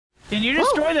Can you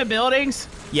destroy the buildings?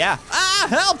 Yeah. Ah,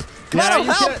 help! Komodo,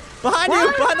 help! Behind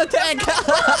you, behind the tank.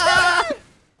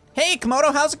 Hey,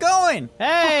 Komodo, how's it going?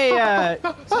 Hey,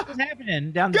 something's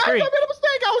happening down the Guys, I street. made a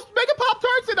mistake. I was making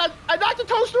Pop-Tarts and I knocked the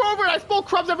toaster over and I spilled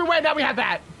crumbs everywhere. And now we have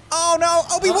that. Oh no,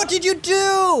 Obi, what did you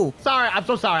do? Sorry, I'm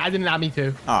so sorry. I did not mean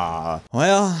to. Aw,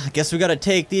 well, I guess we gotta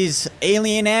take these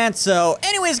alien ants. So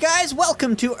anyways, guys,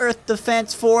 welcome to Earth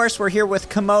Defense Force. We're here with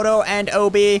Komodo and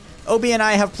Obi. Obi and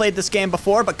I have played this game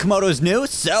before, but Komodo's new,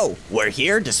 so we're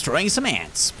here destroying some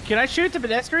ants. Can I shoot the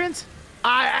pedestrians?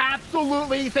 I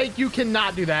absolutely think you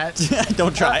cannot do that.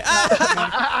 Don't try.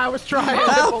 I was trying.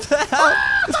 Help,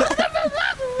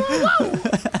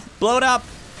 Blow it up.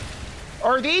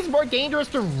 Are these more dangerous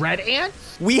than red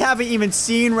ants? We haven't even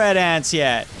seen red ants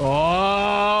yet.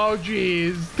 Oh,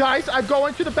 jeez. Guys, I'm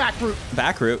going to the back route.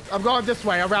 Back route? I'm going this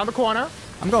way, around the corner.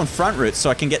 I'm going front route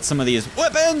so I can get some of these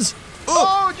weapons. Ooh.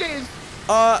 Oh, jeez.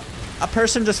 A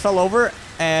person just fell over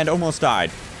and almost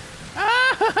died.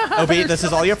 Obi, this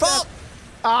is all your fault.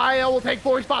 I will take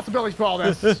full responsibility for all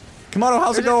this. Komodo,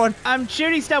 how's it going? I'm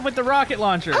shooting stuff with the rocket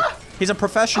launcher. He's a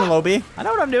professional, Obi. I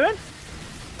know what I'm doing.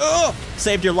 Oh,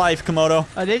 saved your life, Komodo.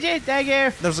 Oh, did you? Thank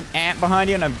you. There's an ant behind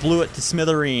you, and I blew it to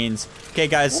smithereens. Okay,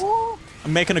 guys,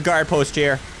 I'm making a guard post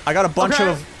here. I got a bunch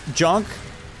of junk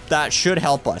that should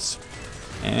help us.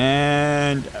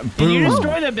 And boom. Can you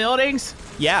destroy the buildings?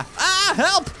 Yeah. Ah,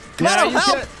 help! Komodo,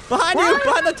 help! Behind you,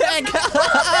 behind the tank.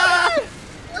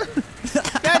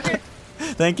 Gotcha.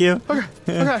 Thank you.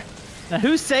 Okay. Now,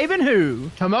 who's saving who?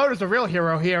 Komodo's a real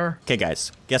hero here. Okay,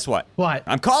 guys, guess what? What?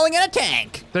 I'm calling in a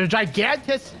tank. The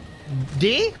Gigantus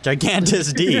D?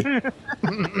 Gigantus D.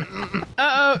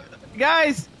 Uh-oh.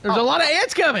 Guys, there's a lot of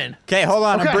ants coming. Okay, hold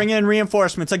on. Okay. I'm bringing in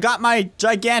reinforcements. I got my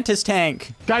Gigantus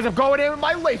tank. Guys, I'm going in with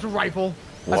my laser rifle.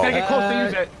 I was gonna get close to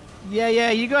use it.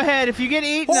 Yeah, you go ahead. If you get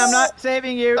eaten, I'm not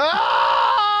saving you.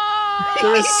 Ah!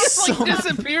 There He is just so like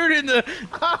disappeared in the...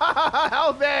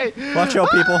 Help me! Watch out,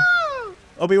 people.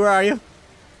 Obi, where are you?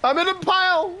 I'm in a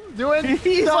pile doing.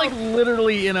 He's like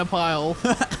literally in a pile.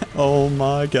 Oh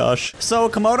my gosh. So,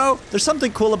 Komodo, there's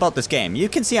something cool about this game. You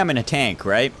can see I'm in a tank,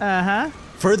 right? Uh-huh.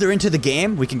 Further into the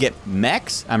game, we can get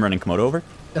mechs. I'm running Komodo over.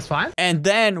 That's fine. And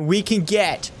then we can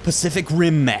get Pacific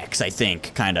Rim mechs, I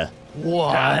think, kinda.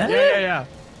 What? Yeah.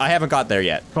 I haven't got there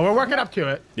yet. But we're working up to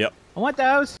it. Yep. I want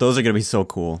those. Those are gonna be so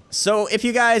cool. So if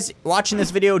you guys watching this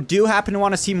video do happen to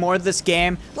want to see more of this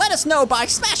game, let us know by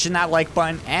smashing that like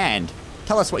button and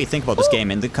tell us what you think about this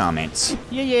game in the comments.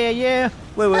 Yeah.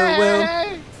 Woo.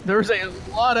 Hey! There's a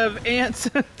lot of ants.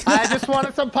 I just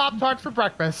wanted some Pop-Tarts for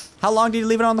breakfast. How long did you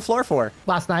leave it on the floor for?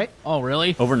 Last night. Oh,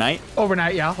 really? Overnight?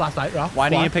 Overnight, yeah. Last night, yeah. Why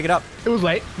didn't you pick it up? It was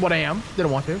late. 1 a.m.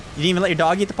 Didn't want to. You didn't even let your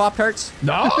dog eat the Pop-Tarts?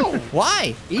 No!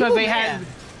 Why? Because they had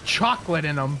chocolate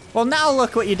in them. Well, now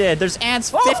look what you did. There's ants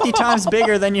 50 times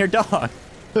bigger than your dog.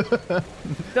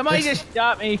 Somebody just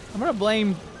shot me. I'm gonna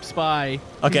blame Spy.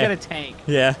 Okay. He's got a tank.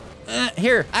 Yeah.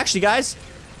 Here, actually, guys,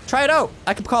 try it out.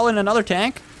 I could call in another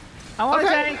tank. I want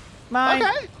Okay. a tank. Mine.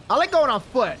 Okay. I like going on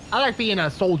foot. I like being a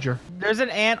soldier. There's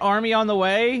an ant army on the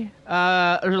way.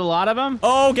 There's a lot of them.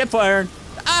 Oh, get fired.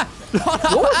 Ah! What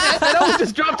was that? That almost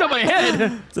just dropped on my head.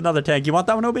 It's another tank. You want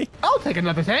that one, Obi? I'll take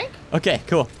another tank. Okay,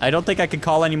 cool. I don't think I could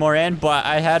call any more in, but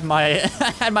I had my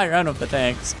run of the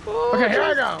tanks. Okay, here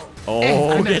I go.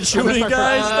 Oh, get shooting,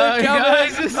 guys. They're coming.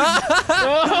 Guys, this is...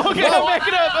 Oh, okay,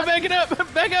 I'm backing up.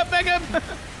 Back up.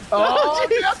 Oh,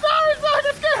 jeez. I'm sorry,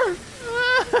 I'm scared.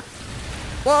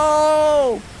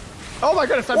 Whoa! Oh my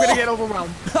goodness, I'm gonna get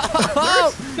overwhelmed.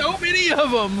 So many of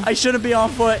them. I shouldn't be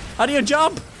on foot. How do you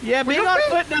jump? Yeah, being on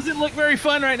foot doesn't look very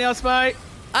fun right now, Spy.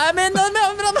 I'm in the Run,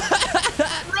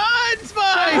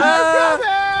 Spy! Ah.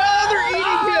 They're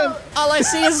eating him. All I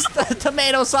see is the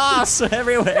tomato sauce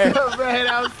everywhere.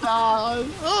 Tomato sauce.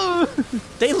 Oh.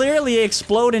 They literally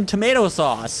explode in tomato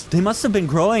sauce. They must have been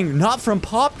growing not from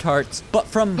Pop-Tarts, but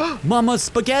from Mama's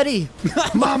spaghetti.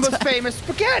 Mama's famous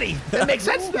spaghetti. That makes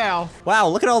sense now. Wow,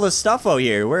 look at all this stuff out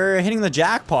here. We're hitting the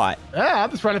jackpot. Yeah,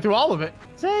 I'm just running through all of it.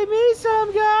 Save me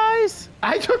some, guys.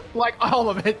 I took like all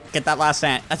of it. Get that last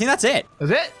ant. I think that's it. Is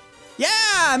it?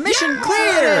 Yeah, mission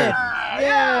clear.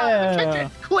 Yeah. Kitchen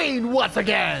clean once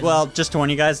again. Well, just to warn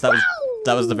you guys, that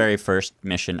was the very first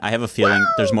mission. I have a feeling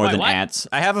there's more Wait, than what? ants.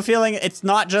 I have a feeling it's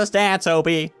not just ants,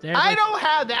 Obi. I don't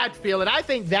have that feeling. I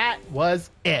think that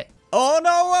was it. Oh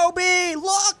no, Obi!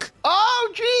 Look!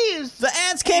 Oh, jeez. The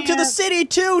ants came to the city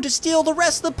too to steal the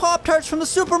rest of the Pop-Tarts from the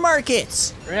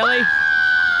supermarkets. Really?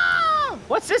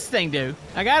 What's this thing do?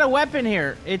 I got a weapon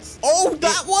here. It's. Oh,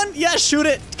 that one? Yeah, shoot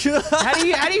it. How do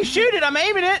you shoot it? I'm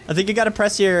aiming it. I think you gotta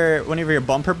press one of your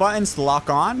bumper buttons to lock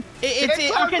on.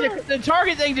 Okay, the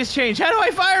target thing just changed. How do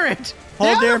I fire it?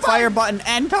 Hold your fire button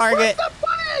and target. Press the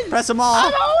button. Press them all.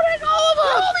 I'm holding all of them.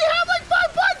 You only have like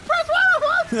 5 buttons. Press one of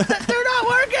them. They're not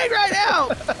working right now.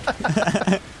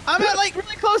 I'm at like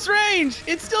really close range.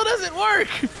 It still doesn't work.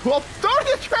 Well, throw it in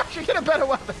the trash and get a better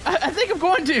weapon. I think I'm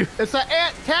going to. It's an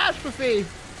ant catastrophe.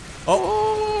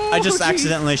 Oh, I just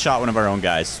accidentally shot one of our own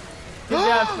guys. Good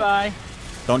job, Spy.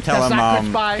 Don't tell That's him not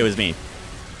good, Spy. it was me.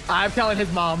 I'm telling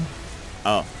his mom.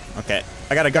 Oh, okay.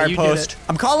 I got a guard you did post. it.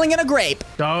 I'm calling it a grape.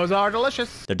 Those are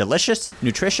delicious. They're delicious,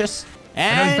 nutritious,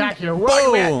 And and back here. Where are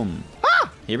you at? boom. Ah!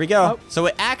 Here we go. Oh. So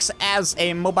it acts as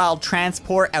a mobile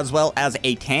transport as well as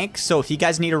a tank. So if you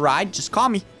guys need a ride, just call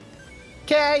me.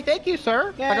 Okay, thank you,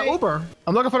 sir. Like an Uber.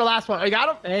 I'm looking for the last one. Oh, you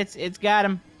got him? It's got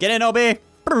him. Get in, OB.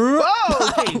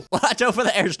 Oh, Watch out for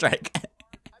the airstrike.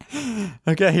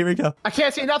 Okay, here we go. I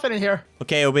can't see nothing in here.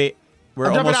 Okay, OB. We're I'm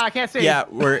jumping almost. out, I can't see. Yeah,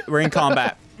 we're in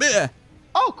combat. Ugh.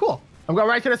 Oh, cool. I'm going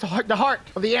right to the heart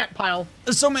of the ant pile.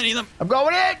 There's so many of them. I'm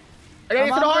going in. I gotta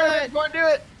get to the heart of it. I'm going to do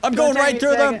it. I'm going right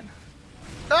through them.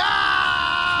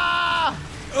 Ah!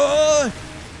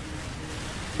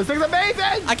 This thing's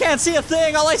amazing. I can't see a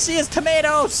thing. All I see is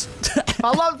tomatoes.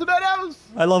 I love tomatoes.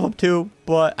 I love them too,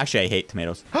 but actually I hate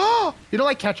tomatoes. You don't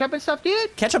like ketchup and stuff,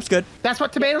 dude? Ketchup's good, That's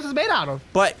what tomatoes is made out of.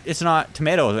 but it's not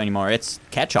tomatoes anymore. It's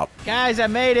ketchup. Guys, I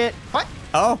made it. What?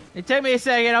 Oh. It took me a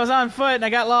second. I was on foot and I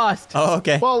got lost. Oh,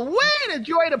 okay. Well, way to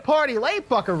join the party late,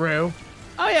 buckaroo.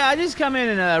 Oh yeah, I just come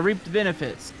in and reap the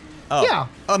benefits. Oh. Yeah.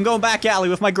 I'm going back alley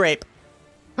with my grape.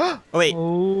 Oh, wait.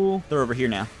 Oh. They're over here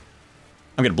now.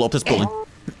 I'm gonna blow up this building.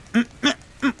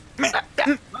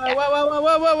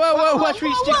 Whoa! Watch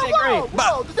me stick that grape.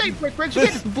 Whoa, this ain't quick, Rich. You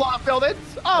can't just blow up buildings.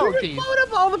 Oh, We're just jeez. blowing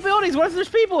up all the buildings. What if there's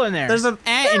people in there? There's an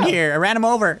ant in here. I ran him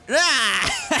over.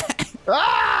 Ah!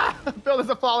 Ah! Buildings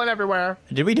are falling everywhere.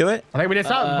 Did we do it? I think we did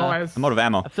something, boys. I'm out of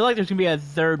ammo. I feel like there's gonna be a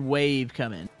third wave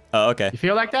coming. Oh, okay. You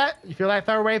feel like that? You feel that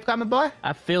third wave coming, boy?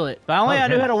 I feel it. If only I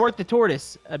knew how to work the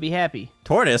tortoise, I'd be happy.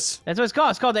 Tortoise? That's what it's called.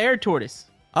 It's called the air tortoise.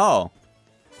 Oh.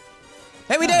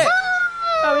 Hey, we did it!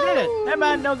 Oh, we did it. Never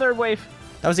mind. No third wave.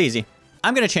 That was easy.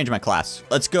 I'm gonna change my class.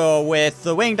 Let's go with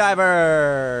the wing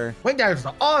diver. Wing divers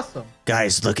are awesome.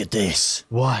 Guys, look at this.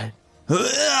 What?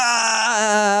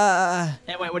 Ah!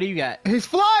 Hey, wait. What do you got? He's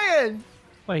flying!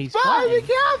 Wait, he's Bye, flying. be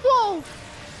careful!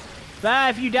 Bye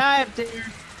if you die up there.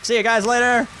 See you guys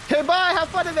later. Okay, bye. Have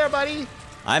fun in there, buddy.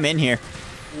 I'm in here.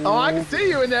 Oh, I can see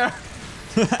you in there.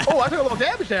 Oh, I took a little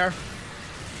damage there.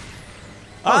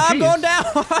 I'm jeez. going down.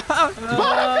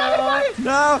 Bye,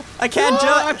 No, I can't I'm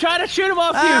jump. trying to shoot him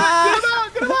off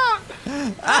Ah. Get him out!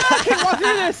 you. I can't walk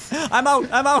through this. I'm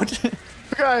out.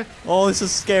 Okay. Oh, this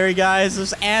is scary, guys.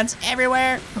 There's ants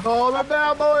everywhere. Hold them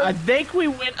down, boys. I think we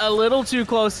went a little too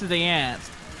close to the ants.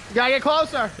 You gotta get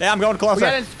closer. Yeah, I'm going We gotta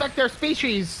closer. inspect their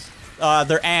species.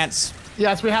 They're ants.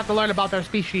 Yes, we have to learn about their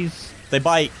species. They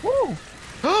bite. Woo.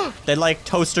 They like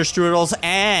toaster strudels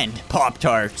and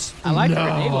Pop-Tarts. I like the No.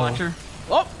 grenade launcher.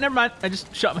 Oh, never mind. I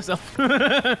just shot myself.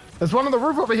 There's one on the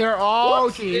roof over here. Oh,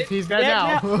 Whoops. jeez. He's dead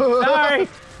Yeah, now. Sorry.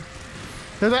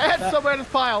 There's an ant somewhere in this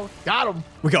pile. Got him.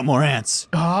 We got more ants.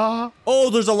 Ah.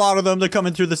 Oh, there's a lot of them. They're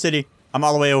coming through the city. I'm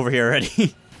all the way over here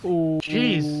already.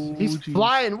 Jeez. He's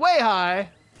flying way high.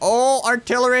 Oh,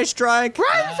 artillery strike.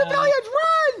 Run, civilians,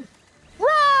 run!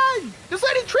 Run! This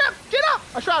lady tripped. Get up.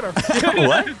 I shot her.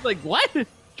 What? Like, what?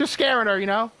 Just scaring her, you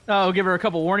know? Oh, give her a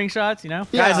couple warning shots, you know?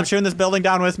 Yeah. Guys, I'm shooting this building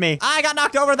down with me. I got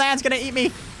knocked over. The ant's gonna eat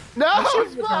me. No, Shoot it's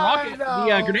with the fine. rocket. No.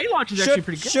 The grenade launcher is actually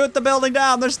pretty good. Shoot the building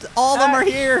down. There's all of them are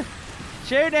here.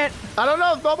 Shoot it. I don't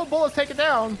know if normal bullets take it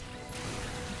down.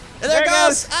 There it it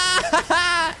goes. goes.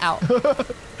 Ah, ow.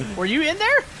 Were you in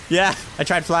there? Yeah, I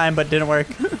tried flying, but it didn't work.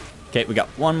 Okay, we got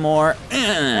one more.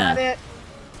 Got it.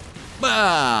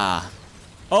 Ah.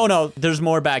 Oh no, there's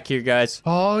more back here, guys.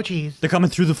 Oh, jeez. They're coming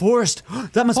through the forest.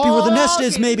 That must be where the nest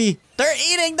is, geez. maybe. They're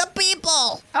eating the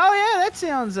people. Oh, yeah, that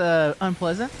sounds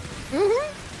unpleasant.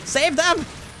 Save them.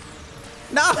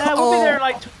 No. We'll be there in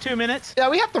like 2 minutes. Yeah,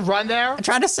 we have to run there. I'm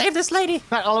trying to save this lady.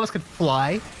 Not all of us can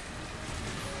fly.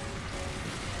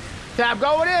 Yeah, I'm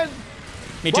going in.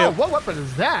 Me too. Whoa, what weapon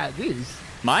is that? Jeez.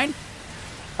 Mine?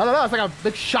 I don't know. It's like a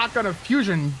big shotgun of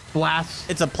fusion blast.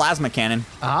 It's a plasma cannon.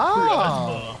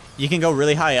 Oh. You can go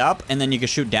really high up, and then you can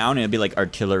shoot down, and it'll be like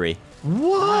artillery.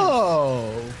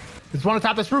 Whoa. There's one on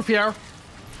top of this roof here.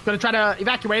 Gonna try to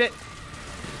evacuate it.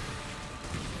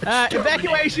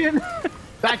 Evacuation.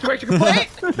 Evacuation complete.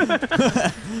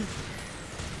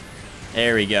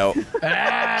 There we go.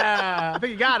 Ah, I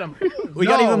think you got him. We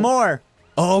got even more.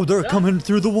 Oh, they're coming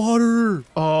through the water.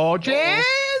 Oh, jeez.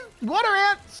 Water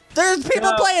ants. There's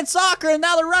people playing soccer and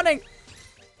now they're running.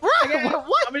 What?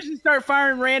 I'm just gonna start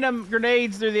firing random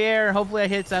grenades through the air. Hopefully I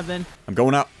hit something. I'm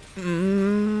going up.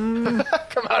 Come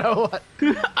on, what?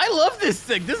 I love this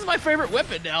thing. This is my favorite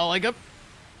weapon now. Like,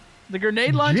 the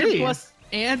grenade launcher plus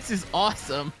ants is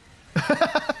awesome.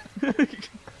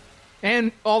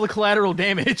 And all the collateral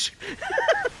damage.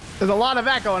 There's a lot of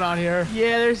that going on here.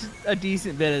 Yeah, there's a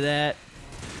decent bit of that.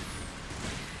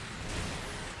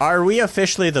 Are we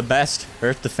officially the best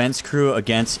Earth defense crew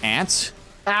against ants?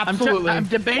 Absolutely. I'm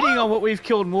debating on what we've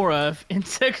killed more of,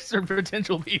 insects or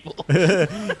potential people.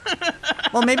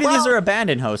 Well, maybe these are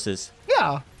abandoned houses.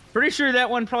 Yeah. Pretty sure that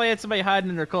one probably had somebody hiding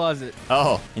in their closet.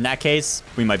 Oh, in that case,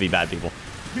 we might be bad people.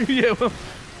 Yeah, well,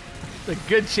 it's a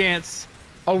good chance.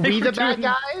 Are we the bad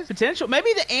guys? Potential.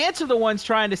 Maybe the ants are the ones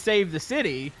trying to save the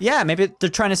city. Yeah, maybe they're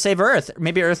trying to save Earth.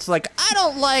 Maybe Earth's like, I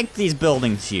don't like these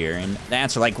buildings here. And the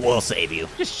ants are like, we'll save you.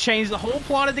 Just change the whole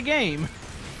plot of the game.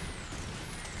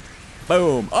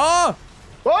 Boom. Oh!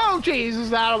 Whoa, Jesus,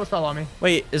 that almost fell on me.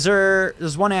 Wait,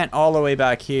 there's one ant all the way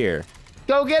back here.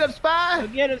 Go get him, Spy.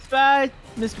 Get it, Spy,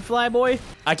 Mr. Flyboy.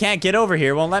 I can't get over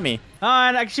here, won't let me. Oh,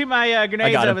 and I can shoot my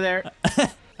grenades got him. over there.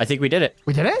 I think we did it.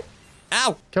 We did it?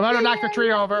 Ow! Come on and knock the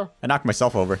tree over. I knocked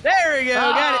myself over. There we go,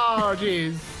 got Oh,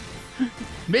 jeez. it.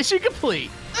 Mission complete.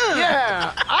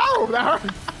 Yeah. Oh, that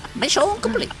hurt. Mission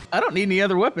complete. I don't need any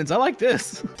other weapons. I like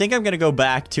this. I think I'm gonna go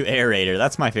back to Aerator.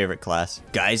 That's my favorite class.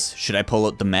 Guys, should I pull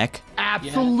out the mech?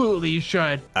 Absolutely, you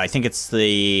should. I think it's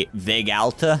the Veg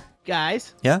Alta.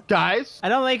 Guys, Yeah? Guys. I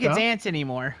don't think it's Yeah? ants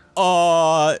anymore.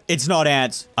 It's not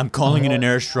ants. I'm calling in an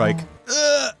airstrike.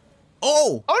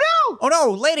 Oh! Oh, no. Oh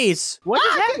no, ladies! What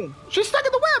just happened? She's stuck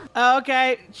in the web. Oh,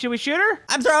 okay. Should we shoot her?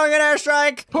 I'm throwing an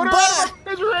airstrike! Put her Bah! out of her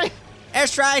misery.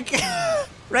 Airstrike!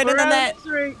 Right in the net!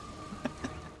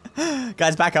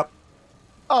 Guys, back up.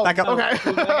 Oh, Back up.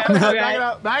 Okay. Back it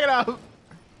up. Back it up.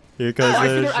 Here comes I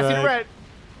the see the airstrike. red.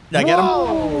 Did I get him?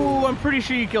 Oh, I'm pretty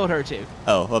sure you killed her too.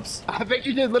 Oh, whoops. I think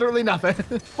you did literally nothing.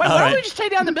 Wait, why don't right. we just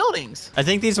take down the buildings? I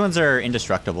think these ones are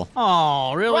indestructible.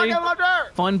 Oh, really? Welcome up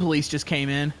there. Fun police just came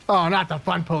in. Oh, not the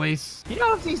fun police. You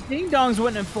know, if these ding-dongs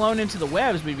wouldn't have flown into the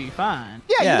webs, we'd be fine.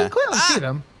 Yeah, Yeah. you can clearly see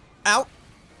them. Ow.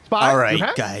 Spy, All right, you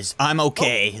okay? guys, I'm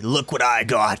okay. Look what I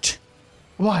got.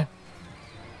 What?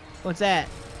 What's that?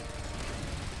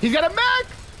 He's got a mech.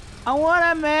 I want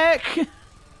a mech.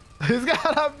 He's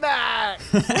got a mech.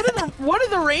 What do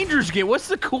the Rangers get? What's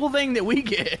the cool thing that we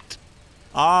get?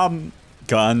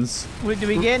 Guns. Do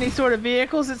we get any sort of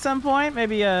vehicles at some point?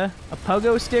 Maybe a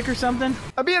pogo stick or something?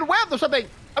 I'm being webbed or something.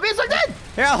 I'm being sucked in.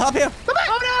 Here, I'll help you. Come back.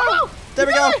 Oh, no. There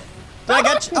we go. Did I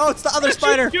get you? Oh, it's the other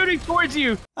spider. Shooting towards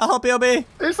you. I'll help you, OB. He's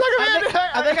sucking in.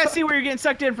 I think I see where you're getting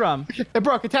sucked in from. It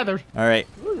broke. It tethered. All right.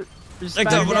 There's a Like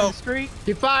spider that, down no. the street.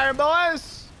 Keep firing,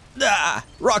 boys. Ah,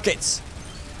 rockets.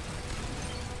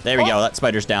 There we go. That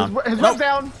spider's down. His Nope. web's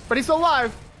down, but he's still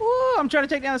alive. Ooh, I'm trying to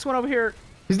take down this one over here.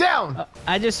 He's down.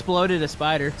 I just exploded a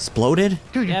spider. Exploded?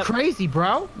 Dude, you're Yep. crazy,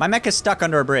 bro. My mech is stuck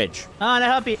under a bridge. Oh, no,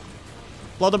 help you.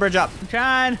 Blow the bridge up. I'm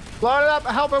trying. Blow it up.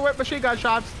 Help her with machine gun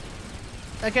shots.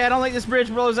 Okay, I don't think this bridge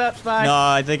blows up, Spy. No,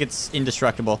 I think it's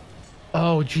indestructible.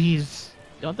 Oh, jeez.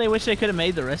 Don't they wish they could have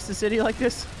made the rest of the city like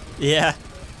this? Yeah.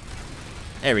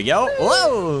 There we go.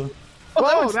 Whoa.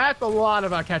 Whoa, that's a lot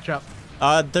of ketchup.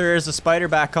 There's a spider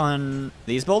back on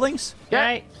these buildings. Yeah.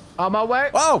 Right. On my way.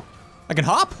 Whoa. I can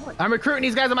hop? I'm recruiting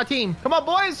these guys on my team. Come on,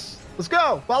 boys. Let's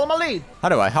go. Follow my lead. How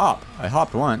do I hop? I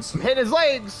hopped once. I'm hitting his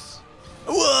legs.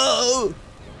 Whoa.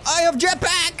 I have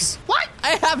jetpacks. What?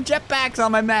 I have jetpacks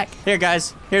on my mech. Here,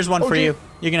 guys. Here's one Oh, for gee. you.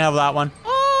 You can have that one.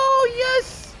 Oh,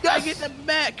 yes. I Yes. get the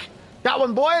mech. Got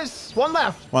one, boys. One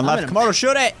left. One I'm left. in a Komodo,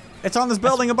 shoot it. It's on this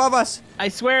building above us. I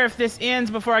swear if this ends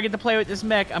before I get to play with this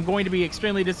mech, I'm going to be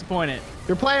extremely disappointed.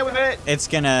 You're playing with it. It's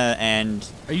gonna end.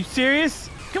 Are you serious?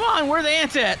 Come on, where are the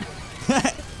ants at?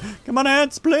 Come on,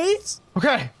 ants, please.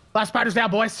 Okay. Last spider's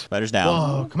down, boys. Spider's down.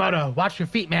 Whoa, Komodo. Watch your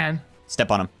feet, man. Step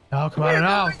on him. Oh, Komodo,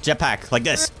 no. Jetpack, like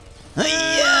this.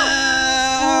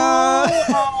 Yeah!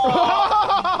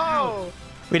 Oh!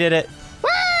 We did it.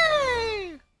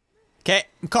 Whee! Okay,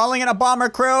 I'm calling in a bomber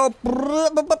crew.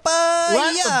 What the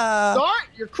Yeah. start?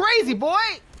 You're crazy, boy.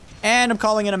 And I'm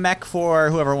calling in a mech for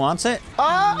whoever wants it.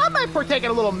 I might partake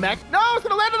in a little mech. No, it's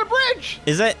gonna land on the bridge.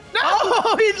 Is it? No!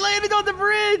 Oh, he landed on the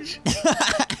bridge.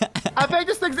 I think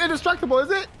this thing's indestructible, is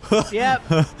it? Yep.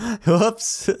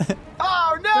 Whoops.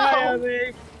 Oh, Yeah, no!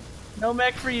 baby. No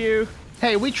mech for you.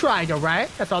 Hey, we tried, though, right?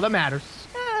 That's all that matters.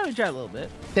 We tried a little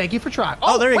bit. Thank you for trying.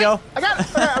 Oh, there you wait, go. I got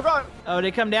it. Okay, I'm going. Oh, did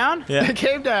it come down? Yeah. It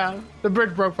came down. The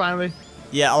bridge broke finally.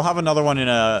 Yeah, I'll have another one in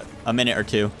a minute or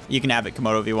two. You can have it,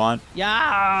 Komodo, if you want. Yeah.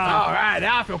 All right,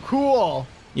 now I feel cool.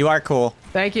 You are cool.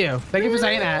 Thank you. Thank you for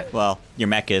saying that. Well, your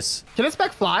mech is. Can this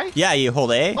mech fly? Yeah, you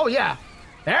hold A. Oh, yeah.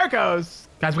 There it goes.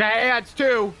 Guys, we got ants,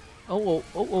 too. Oh.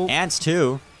 Ants,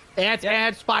 too. Ants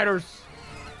and spiders.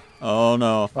 Oh,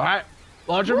 no. All right.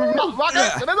 Launch your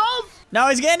rockets and missiles. No,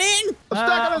 he's getting eaten. I'm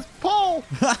stuck on this pole.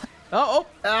 Oh.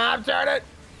 I'm turning.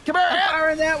 Come here, ant.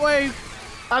 Firing that way.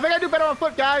 I think I do better on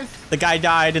foot, guys. The guy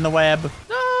died in the web.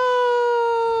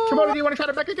 No. Komodo, do you want to try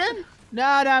to mech again? No,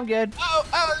 I'm good.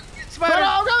 Oh, spider.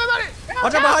 No, go, buddy.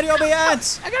 Watch out behind you, Obi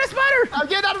ants. I got a spider. I'm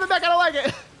getting out of the mech. I don't like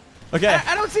it. Okay.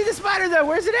 I don't see the spider though.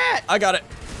 Where's it at? I got it.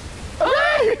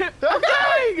 Okay.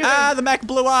 Okay. Ah, the mech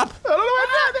blew up. I don't know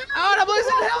what's happening. Oh, I'm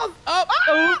losing health.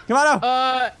 Oh. Come on,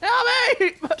 oh. Help me.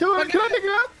 Can I pick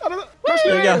you up? I don't know.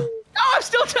 There you go. Oh, I'm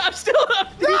still up.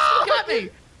 He still got me.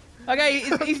 Okay,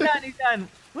 he's done. He's done.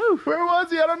 Woo. Where was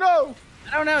he? I don't know.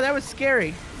 I don't know. That was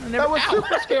scary. That was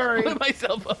super scary. I blew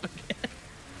myself up again.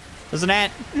 There's an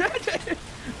ant.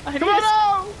 Come on,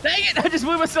 no. Dang it! I just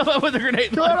blew myself up with a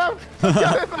grenade. Come on,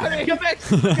 buddy. Come back.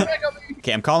 Come back over here.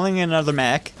 Okay, I'm calling in another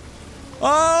mech.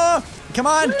 Oh, come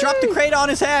on. Drop the crate on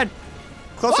his head.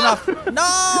 Close enough.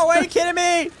 No, are you kidding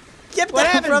me? Get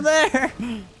down from there.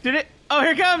 Did it? Oh,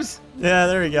 here it comes. Yeah,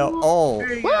 there we go. Oh.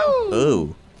 There you go.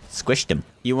 Ooh. Squished him.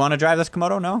 You want to drive this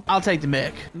Komodo? No? I'll take the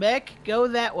mech. Mech, go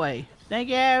that way. Thank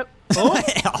you. Oh,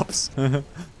 It helps. Oh,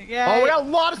 we got a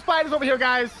lot of spiders over here,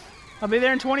 guys. I'll be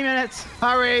there in 20 minutes.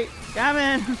 Hurry.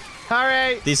 Coming.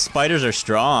 Hurry. These spiders are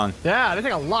strong. Yeah, they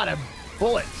take a lot of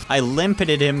bullets. I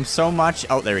limpited him so much.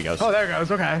 Oh, there he goes. Oh, there it goes.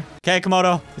 Okay. Okay,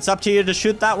 Komodo. It's up to you to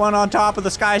shoot that one on top of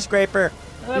the skyscraper.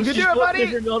 You can do it,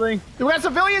 buddy. Building. We got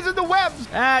civilians in the webs.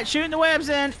 Shooting the webs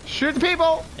in. Shoot the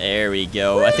people. There we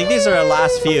go. I think these are our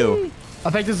last few. I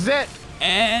think this is it.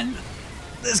 And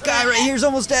this guy right here is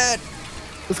almost dead.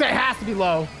 This guy has to be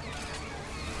low.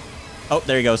 Oh,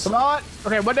 there he goes. Come on.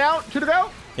 Okay, one down. Two to go.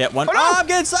 Yeah, one. Oh, no. Oh, I'm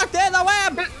getting sucked in the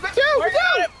web. Me too.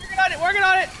 Working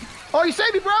on it. Oh, you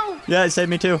saved me, bro. Yeah, it saved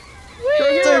me too.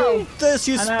 Go. This,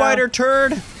 you I know. spider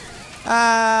turd.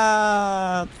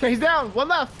 Okay, he's down. One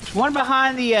left. One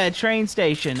behind the train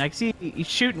station. I can see he's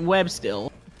shooting web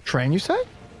still. Train, you say?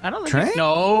 I don't think. Train?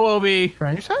 No, Obi.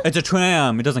 Train, you say? It's a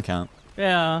tram. It doesn't count.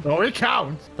 Yeah. Oh, it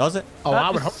counts. Does it? Oh, I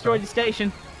would hope so. Destroyed the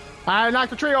station. I knocked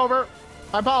the tree over.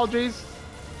 My apologies.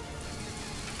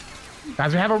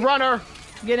 Guys, we have a runner.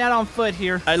 Getting out on foot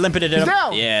here. I limpited He's him.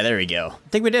 down. Yeah, there we go. I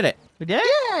think we did it. We did?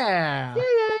 Yeah.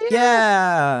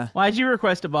 Yeah. Why'd you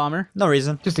request a bomber? No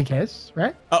reason. Just in case,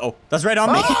 right? Uh-oh. That's right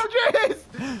on me. Oh, jeez.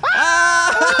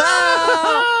 Ah!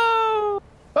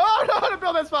 Oh, no, the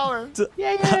building's falling.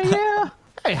 Yeah.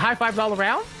 Hey, high fives all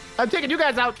around. I'm taking you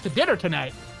guys out to dinner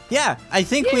tonight. Yeah, I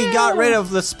think we got rid of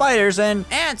the spiders and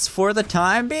ants for the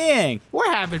time being. We're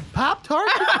having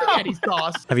Pop-Tarts and spaghetti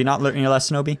sauce. Have you not learned your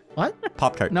lesson, Obi? What?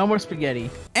 Pop-Tart. No more spaghetti.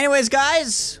 Anyways,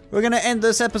 guys, we're going to end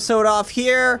this episode off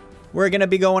here. We're going to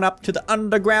be going up to the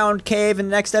underground cave in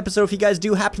the next episode if you guys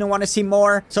do happen to want to see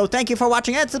more. So thank you for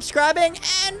watching and subscribing.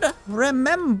 And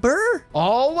remember...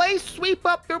 Always sweep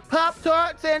up your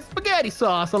Pop-Tarts and spaghetti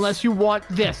sauce unless you want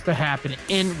this to happen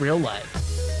in real life.